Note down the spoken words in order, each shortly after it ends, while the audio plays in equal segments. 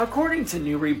According to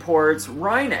new reports,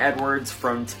 Ryan Edwards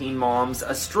from Teen Mom's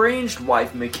estranged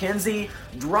wife Mackenzie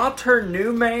dropped her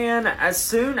new man as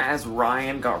soon as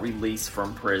Ryan got released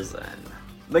from prison.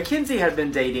 Mackenzie had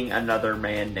been dating another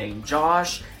man named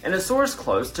Josh, and a source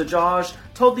close to Josh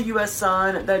told the US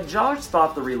Sun that Josh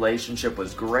thought the relationship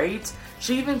was great.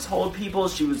 She even told people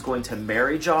she was going to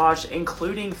marry Josh,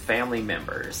 including family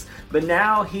members, but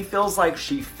now he feels like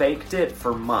she faked it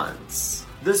for months.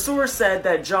 The source said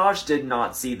that Josh did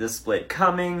not see the split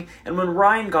coming, and when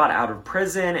Ryan got out of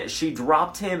prison, she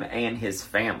dropped him and his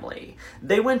family.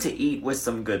 They went to eat with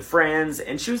some good friends,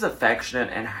 and she was affectionate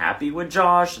and happy with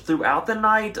Josh throughout the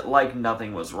night like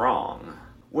nothing was wrong.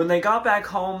 When they got back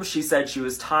home, she said she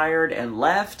was tired and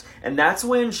left, and that's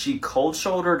when she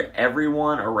cold-shouldered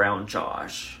everyone around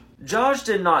Josh. Josh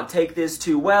did not take this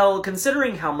too well,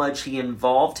 considering how much he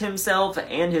involved himself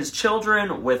and his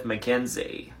children with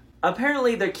Mackenzie.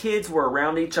 Apparently, their kids were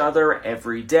around each other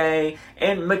every day,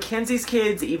 and Mackenzie's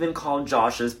kids even called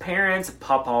Josh's parents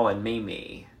Papa and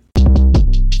Mimi.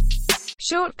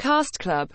 Short Cast Club